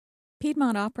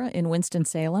Piedmont Opera in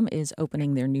Winston-Salem is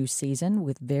opening their new season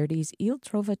with Verdi's Il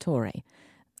Trovatore,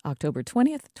 October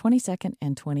 20th, 22nd,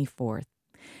 and 24th.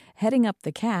 Heading up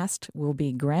the cast will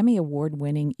be Grammy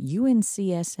Award-winning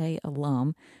UNCSA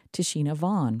alum Tichina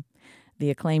Vaughn. The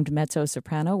acclaimed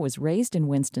mezzo-soprano was raised in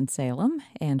Winston-Salem,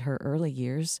 and her early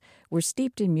years were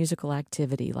steeped in musical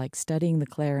activity like studying the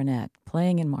clarinet,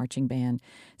 playing in marching band,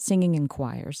 singing in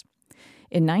choirs.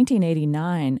 In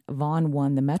 1989, Vaughn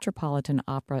won the Metropolitan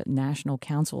Opera National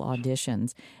Council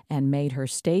auditions and made her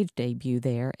stage debut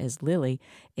there as Lily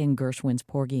in Gershwin's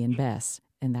Porgy and Bess,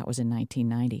 and that was in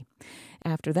 1990.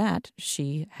 After that,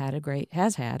 she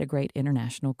has had a great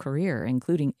international career,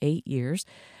 including 8 years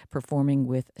performing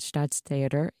with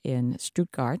Staatstheater in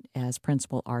Stuttgart as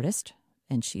principal artist,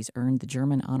 and she's earned the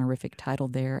German honorific title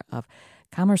there of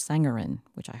Kammersängerin,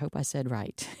 which I hope I said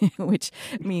right, which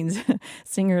means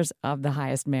singers of the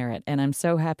highest merit. And I'm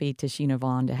so happy, Tichina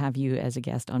Vaughn, to have you as a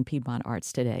guest on Piedmont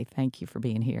Arts today. Thank you for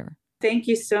being here. Thank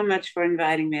you so much for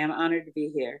inviting me. I'm honored to be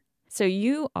here. So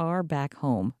you are back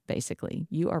home, basically.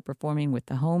 You are performing with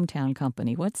the hometown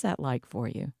company. What's that like for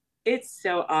you? It's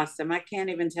so awesome. I can't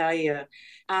even tell you.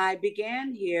 I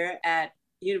began here at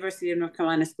University of North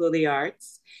Carolina School of the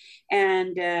Arts.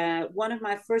 And one of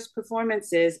my first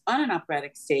performances on an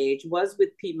operatic stage was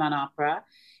with Piedmont Opera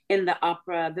in the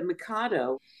opera The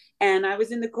Mikado. And I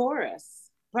was in the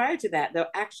chorus. Prior to that, though,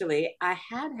 actually, I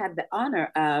had the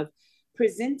honor of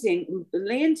presenting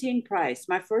Leontine Price.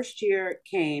 My first year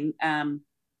came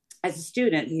as a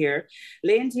student here.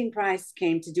 Leontine Price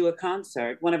came to do a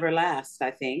concert, one of her last,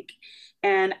 I think.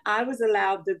 And I was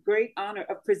allowed the great honor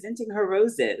of presenting her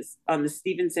Roses on the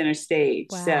Stevens Center stage.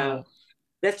 Wow. So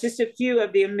that's just a few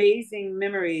of the amazing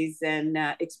memories and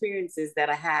experiences that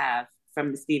I have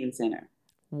from the Stevens Center.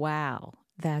 Wow,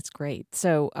 that's great.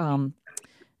 So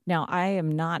now I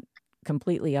am not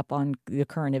completely up on the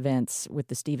current events with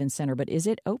the Stevens Center, but is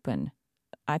it open?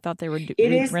 I thought they were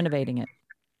renovating it.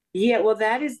 Yeah, well,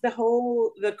 that is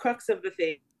the crux of the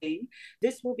thing.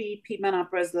 This will be Piedmont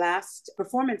Opera's last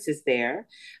performances there.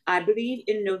 I believe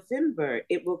in November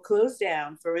it will close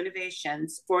down for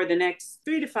renovations for the next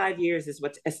 3 to 5 years is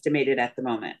what's estimated at the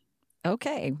moment.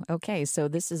 Okay. So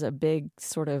this is a big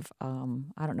sort of,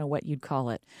 I don't know what you'd call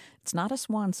it. It's not a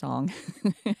swan song.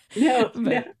 No, but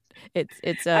no.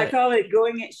 It's I call it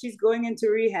she's going into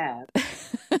rehab.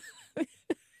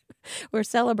 We're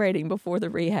celebrating before the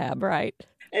rehab, right?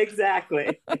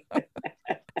 Exactly.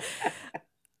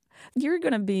 You're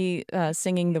going to be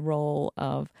singing the role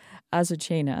of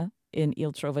Azucena in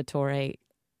Il Trovatore.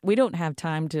 We don't have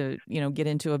time to, get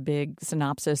into a big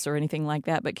synopsis or anything like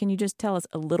that, but can you just tell us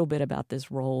a little bit about this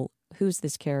role? Who's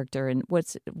this character, and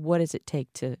what does it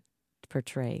take to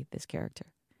portray this character?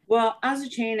 Well,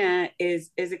 Azucena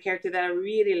is a character that I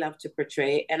really love to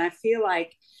portray, and I feel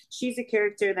like she's a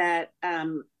character that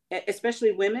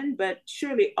especially women, but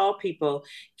surely all people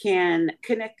can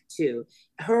connect to.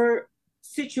 Her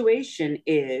situation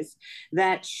is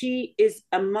that she is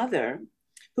a mother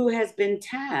who has been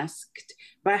tasked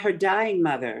by her dying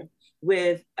mother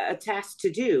with a task to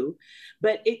do,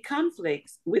 but it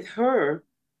conflicts with her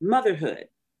motherhood.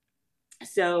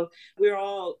 So we're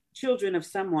all children of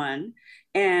someone,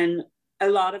 and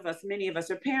many of us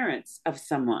are parents of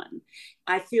someone.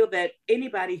 I feel that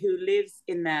anybody who lives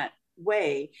in that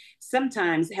way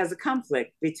sometimes has a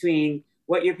conflict between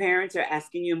what your parents are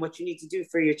asking you and what you need to do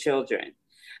for your children.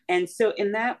 And so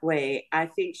in that way, I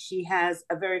think she has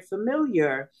a very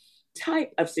familiar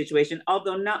type of situation,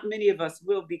 although not many of us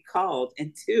will be called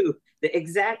into the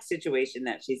exact situation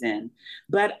that she's in.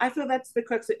 But I feel that's the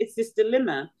crux. It's this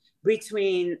dilemma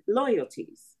between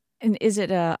loyalties. And is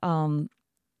it how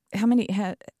many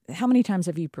times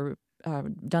have you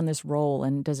done this role,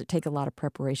 and does it take a lot of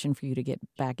preparation for you to get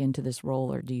back into this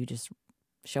role, or do you just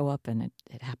show up and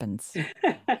it happens?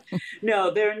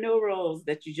 No, there are no roles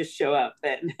that you just show up.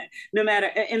 And no matter,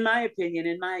 in my opinion,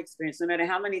 in my experience, no matter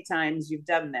how many times you've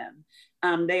done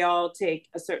them, they all take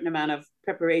a certain amount of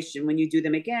preparation when you do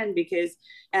them again, because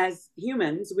as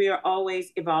humans, we are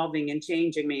always evolving and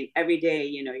changing. I mean, every day,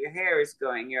 your hair is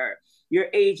going, you're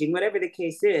aging, whatever the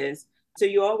case is. So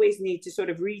you always need to sort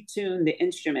of retune the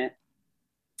instrument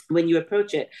when you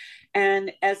approach it.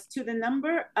 And as to the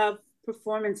number of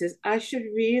performances, I should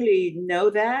really know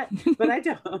that, but I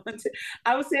don't.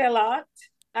 I would say a lot.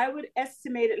 I would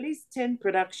estimate at least 10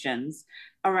 productions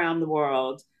around the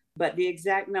world, but the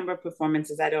exact number of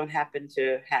performances I don't happen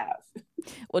to have.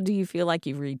 Well, do you feel like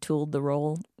you've retooled the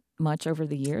role much over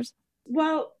the years?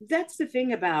 Well, that's the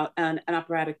thing about an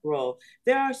operatic role.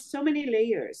 There are so many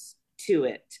layers to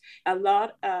it. A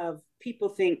lot of people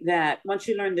think that once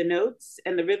you learn the notes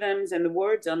and the rhythms and the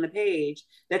words on the page,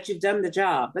 that you've done the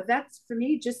job. But that's, for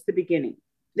me, just the beginning.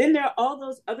 Then there are all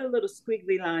those other little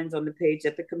squiggly lines on the page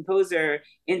that the composer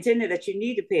intended that you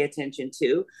need to pay attention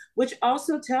to, which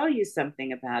also tell you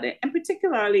something about it. And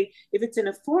particularly if it's in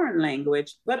a foreign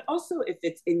language, but also if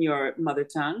it's in your mother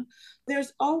tongue,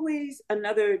 there's always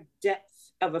another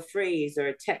depth of a phrase or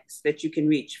a text that you can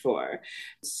reach for.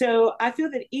 So I feel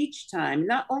that each time,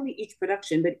 not only each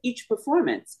production, but each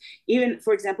performance, even,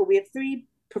 for example, we have 3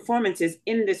 performances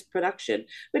in this production,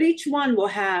 but each one will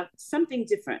have something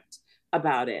different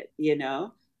about it, you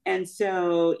know? And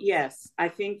so, yes, I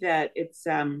think that it's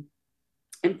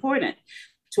important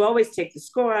to always take the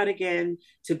score out again,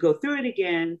 to go through it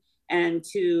again, and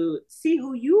to see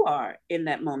who you are in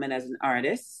that moment as an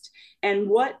artist and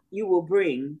what you will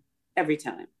bring every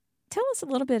time. Tell us a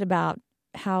little bit about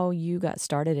how you got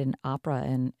started in opera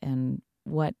and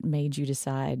what made you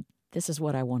decide this is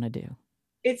what I want to do.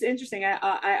 It's interesting.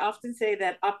 I often say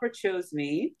that opera chose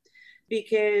me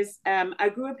because I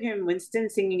grew up here in Winston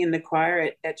singing in the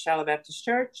choir at Shiloh Baptist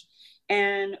Church.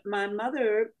 And my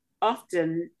mother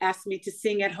often asked me to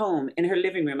sing at home in her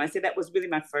living room. I say that was really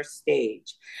my first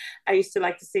stage. I used to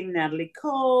like to sing Natalie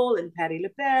Cole and Patti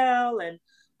LaBelle and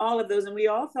all of those. And we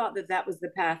all thought that that was the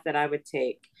path that I would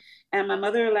take. And my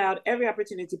mother allowed every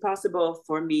opportunity possible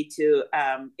for me to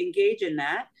engage in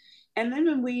that. And then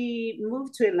when we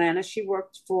moved to Atlanta, she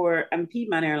worked for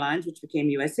Piedmont Airlines, which became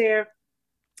US Air.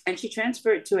 And she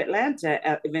transferred to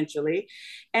Atlanta eventually.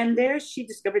 And there she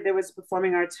discovered there was a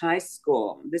performing arts high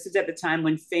school. This is at the time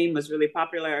when fame was really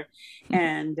popular.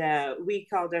 And we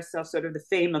called ourselves sort of the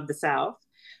fame of the South.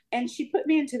 And she put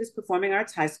me into this performing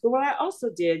arts high school where I also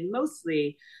did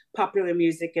mostly popular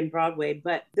music and Broadway.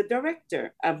 But the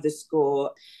director of the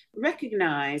school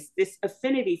recognized this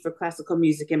affinity for classical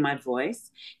music in my voice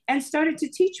and started to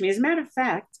teach me. As a matter of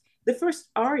fact, the first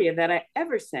aria that I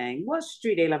ever sang was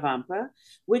Stride la Vampa,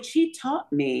 which he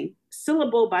taught me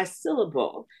syllable by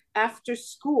syllable after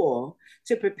school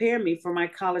to prepare me for my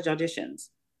college auditions.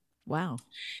 Wow.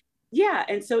 Yeah,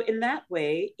 and so in that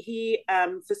way, he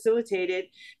facilitated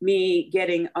me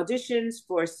getting auditions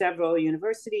for several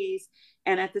universities.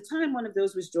 And at the time, one of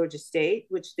those was Georgia State,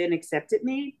 which then accepted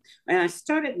me. And I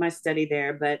started my study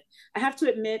there, but I have to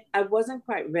admit, I wasn't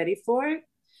quite ready for it.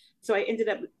 So I ended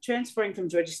up transferring from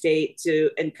Georgia State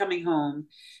and coming home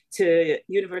to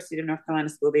University of North Carolina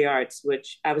School of the Arts,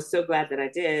 which I was so glad that I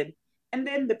did. And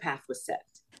then the path was set.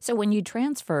 So when you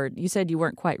transferred, you said you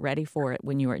weren't quite ready for it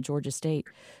when you were at Georgia State.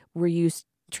 Were you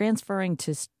transferring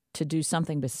to do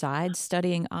something besides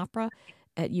studying opera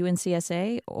at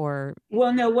UNCSA or?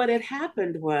 Well, no, what had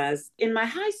happened was in my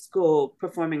high school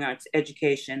performing arts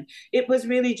education, it was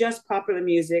really just popular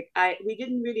music. We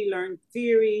didn't really learn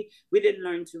theory. We didn't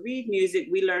learn to read music.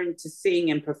 We learned to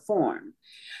sing and perform.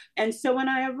 And so when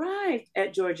I arrived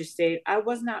at Georgia State, I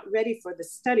was not ready for the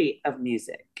study of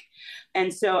music.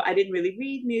 And so I didn't really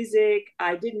read music.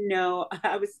 I didn't know,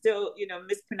 I was still,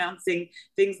 mispronouncing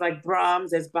things like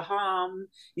Brahms as Baham,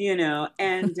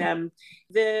 and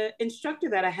the instructor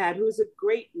that I had, who was a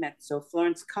great mezzo,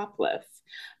 Florence Copleff,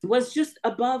 was just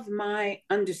above my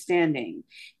understanding.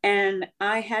 And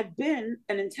I had been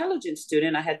an intelligent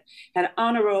student. I had an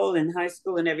honor roll in high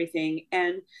school and everything.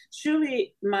 And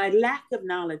surely my lack of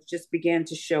knowledge just began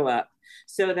to show up.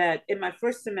 So that in my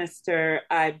first semester,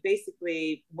 I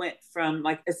basically went from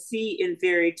like a C in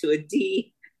theory to a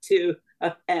D to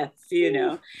a F,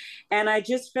 and I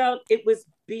just felt it was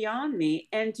beyond me.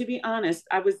 And to be honest,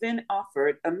 I was then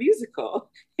offered a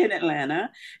musical in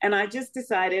Atlanta, and I just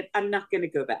decided I'm not going to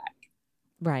go back.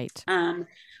 Right.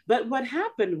 But what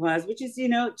happened was, which is,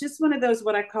 just one of those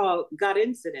what I call God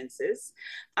incidences.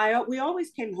 We always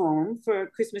came home for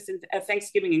Christmas and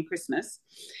Thanksgiving and Christmas.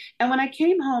 And when I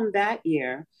came home that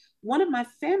year, one of my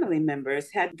family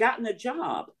members had gotten a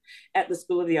job at the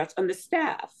School of the Arts on the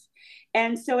staff.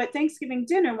 And so at Thanksgiving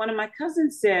dinner, one of my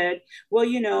cousins said, well,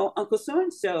 Uncle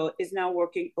so-and-so is now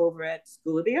working over at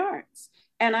School of the Arts.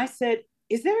 And I said,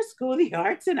 is there a School of the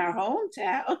Arts in our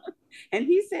hometown? And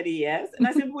he said, yes. And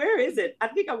I said, where is it? I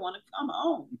think I want to come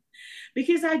home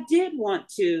because I did want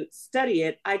to study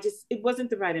it. It wasn't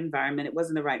the right environment. It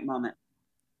wasn't the right moment.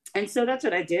 And so that's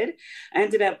what I did. I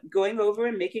ended up going over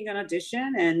and making an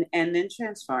audition and then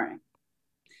transferring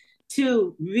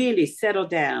to really settle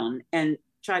down and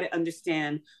try to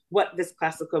understand what this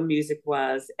classical music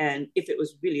was and if it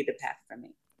was really the path for me.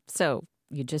 So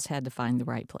you just had to find the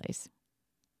right place.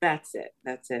 That's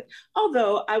it.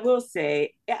 Although I will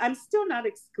say, I'm still not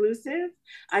exclusive.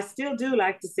 I still do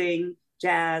like to sing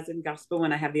jazz and gospel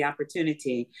when I have the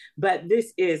opportunity, but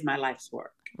this is my life's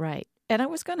work. Right. And I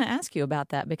was going to ask you about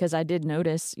that because I did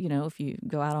notice, if you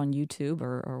go out on YouTube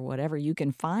or whatever, you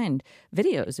can find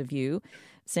videos of you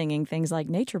singing things like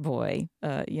Nature Boy,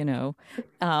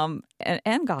 and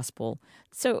gospel.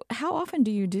 So how often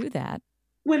do you do that?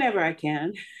 Whenever I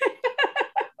can.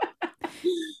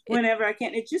 Whenever I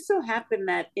can. It just so happened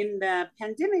that in the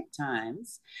pandemic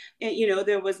times,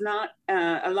 there was not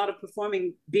a lot of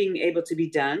performing being able to be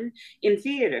done in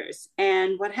theaters.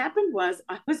 And what happened was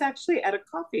I was actually at a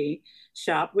coffee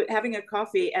shop, having a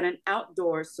coffee at an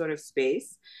outdoor sort of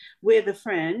space with a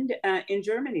friend in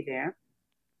Germany there.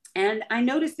 And I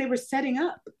noticed they were setting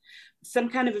up some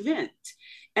kind of event.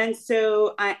 And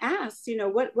so I asked,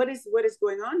 what is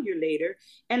going on here later?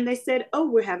 And they said, oh,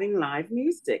 we're having live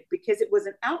music because it was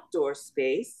an outdoor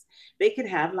space. They could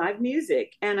have live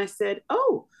music. And I said,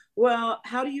 oh, well,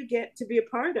 how do you get to be a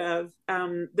part of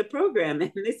the program?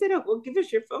 And they said, oh, well, give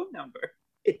us your phone number.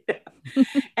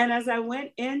 And as I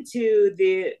went into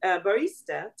the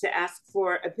barista to ask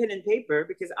for a pen and paper,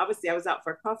 because obviously I was out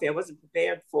for coffee, I wasn't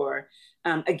prepared for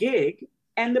a gig.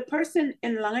 And the person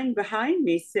in line behind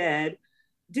me said,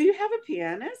 do you have a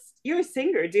pianist? You're a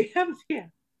singer. Do you have a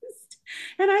pianist?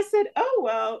 And I said, oh,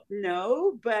 well,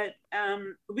 no, but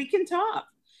we can talk.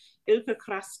 Ilka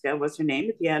Kraska was her name,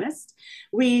 the pianist.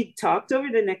 We talked over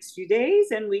the next few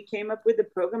days and we came up with a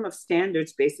program of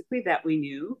standards basically that we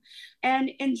knew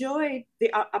and enjoyed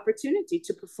the opportunity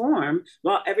to perform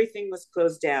while everything was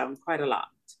closed down quite a lot.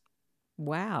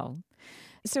 Wow.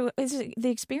 So is the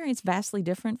experience vastly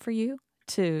different for you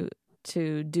to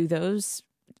do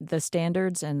the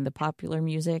standards and the popular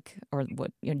music or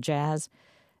jazz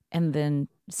and then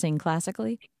sing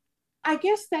classically? I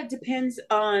guess that depends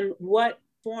on what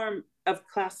form of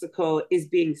classical is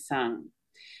being sung.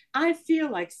 I feel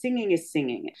like singing is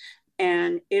singing,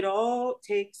 and it all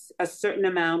takes a certain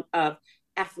amount of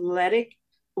athletic,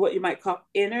 what you might call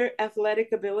inner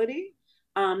athletic ability,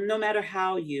 no matter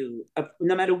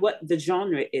no matter what the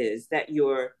genre is that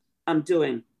you're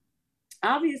doing.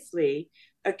 Obviously,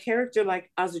 a character like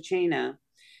Azucena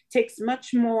takes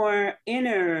much more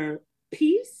inner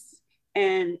peace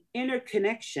and inner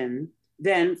connection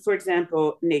than, for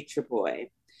example, Nature Boy.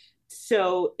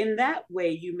 So in that way,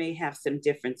 you may have some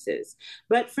differences.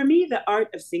 But for me, the art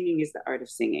of singing is the art of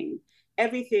singing.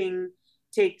 Everything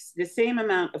takes the same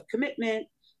amount of commitment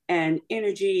and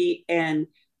energy and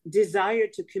desire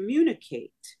to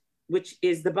communicate, which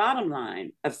is the bottom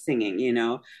line of singing.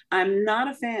 I'm not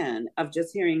a fan of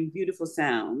just hearing beautiful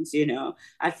sounds.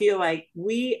 I feel like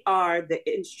we are the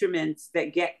instruments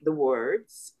that get the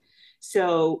words.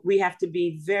 So we have to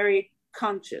be very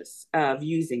conscious of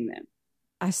using them.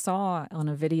 I saw on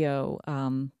a video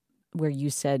where you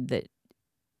said that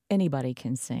anybody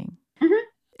can sing.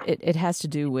 Mm-hmm. It has to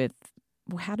do with,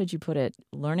 how did you put it,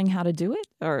 learning how to do it?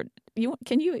 Or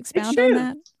can you expound on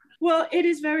that? Well, it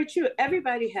is very true.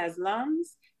 Everybody has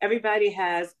lungs. Everybody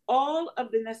has all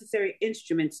of the necessary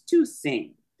instruments to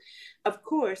sing. Of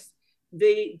course,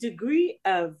 the degree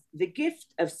of the gift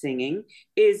of singing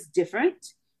is different,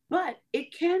 but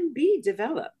it can be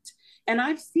developed. And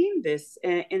I've seen this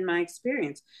in my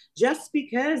experience. Just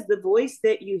because the voice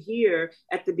that you hear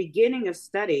at the beginning of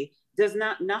study does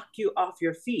not knock you off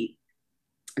your feet,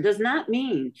 does not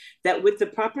mean that with the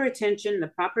proper attention, the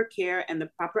proper care, and the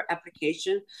proper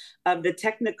application of the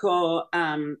technical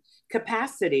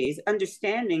capacities,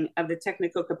 understanding of the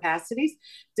technical capacities,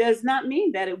 does not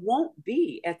mean that it won't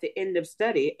be at the end of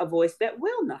study a voice that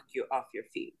will knock you off your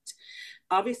feet.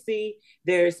 Obviously,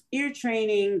 there's ear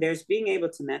training, there's being able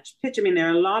to match pitch. I mean, there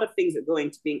are a lot of things that go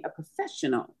into being a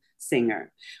professional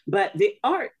singer, but the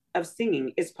art of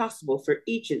singing is possible for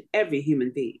each and every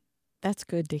human being. That's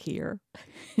good to hear.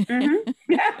 Mm-hmm.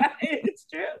 Yeah, it's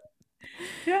true.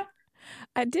 Yeah.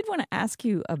 I did want to ask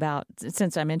you about,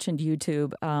 since I mentioned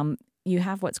YouTube, you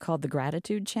have what's called the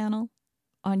Gratitude Channel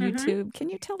on YouTube. Can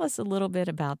you tell us a little bit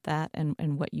about that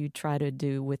and what you try to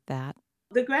do with that?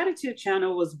 The Gratitude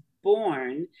Channel was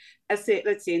born, let's say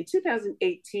in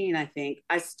 2018, I think,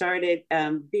 I started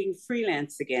being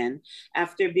freelance again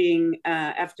after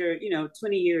 20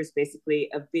 years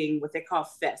basically of being what they call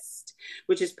Fest,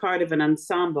 which is part of an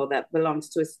ensemble that belongs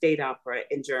to a state opera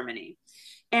in Germany.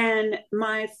 And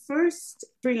my first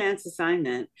freelance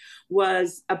assignment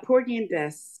was a Porgy and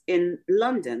Bess in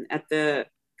London at the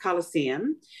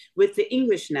Coliseum with the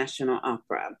English National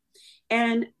Opera.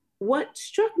 And what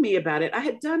struck me about it, I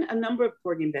had done a number of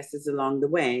Porgy and Besses along the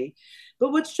way,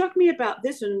 but what struck me about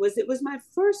this one was it was my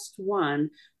first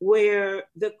one where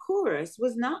the chorus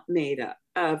was not made up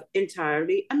of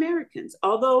entirely Americans.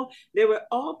 Although they were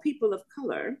all people of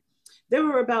color, there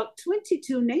were about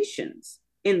 22 nations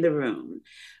in the room,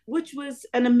 which was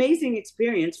an amazing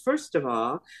experience. First of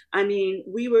all, I mean,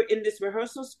 we were in this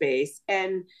rehearsal space,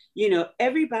 and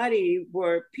everybody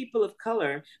were people of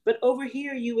color, but over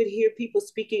here you would hear people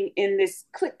speaking in this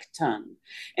click tongue,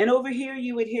 and over here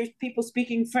you would hear people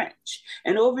speaking French,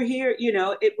 and over here,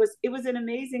 it was an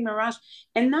amazing mirage.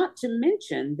 And not to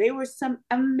mention, there were some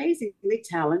amazingly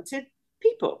talented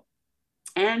people.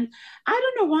 And I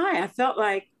don't know why I felt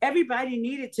like everybody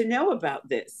needed to know about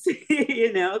this,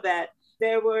 that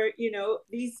there were,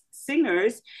 these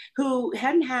singers who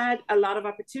hadn't had a lot of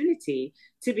opportunity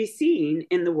to be seen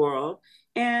in the world.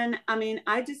 And I mean,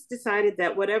 I just decided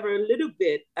that whatever little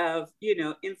bit of,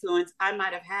 influence I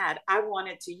might have had, I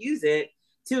wanted to use it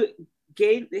to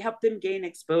help them gain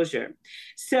exposure.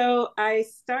 So I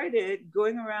started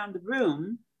going around the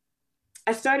room.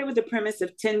 I started with the premise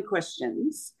of 10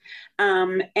 questions.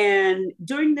 And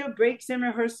during the breaks in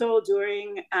rehearsal,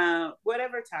 during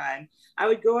whatever time, I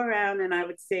would go around and I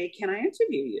would say, can I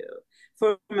interview you?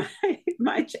 For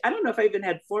I don't know if I even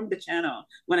had formed the channel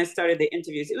when I started the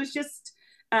interviews. It was just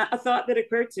a thought that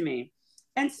occurred to me.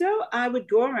 And so I would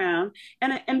go around,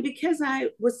 and because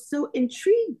I was so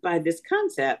intrigued by this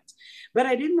concept, but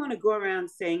I didn't want to go around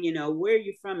saying, where are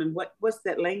you from and what's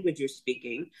that language you're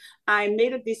speaking? I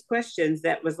made up these questions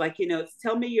that was like,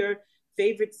 tell me your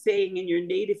favorite saying in your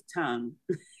native tongue.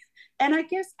 And I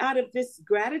guess out of this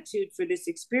gratitude for this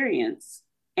experience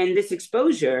and this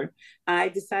exposure, I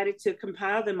decided to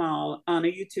compile them all on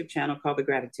a YouTube channel called the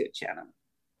Gratitude Channel.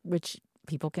 Which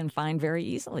people can find very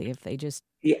easily if they just,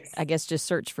 yes, I guess, just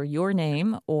search for your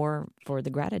name or for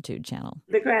the Gratitude Channel.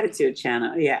 The Gratitude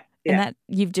Channel, yeah. And that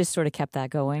you've just sort of kept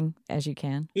that going as you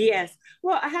can? Yes.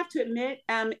 Well, I have to admit,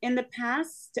 in the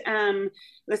past,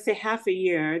 let's say half a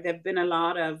year, there have been a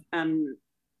lot of,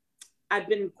 I've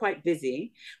been quite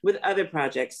busy with other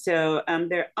projects. So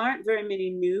there aren't very many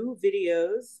new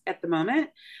videos at the moment,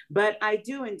 but I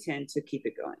do intend to keep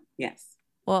it going. Yes.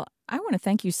 Well, I want to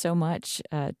thank you so much,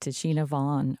 Tichina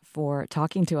Vaughn, for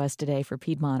talking to us today for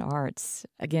Piedmont Arts.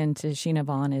 Again, Tichina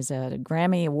Vaughn is a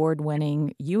Grammy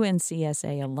award-winning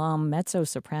UNCSA alum,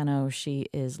 mezzo-soprano. She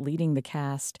is leading the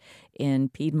cast in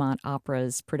Piedmont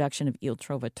Opera's production of Il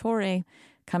Trovatore,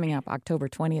 coming up October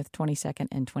 20th, 22nd,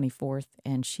 and 24th.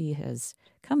 And she has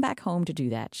come back home to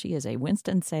do that. She is a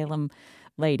Winston-Salem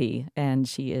lady, and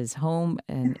she is home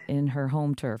and in her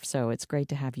home turf. So it's great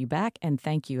to have you back, and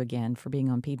thank you again for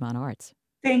being on Piedmont Arts.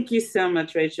 Thank you so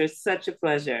much, Rachel. Such a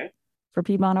pleasure. For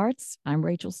Piedmont Arts, I'm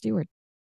Rachel Stewart.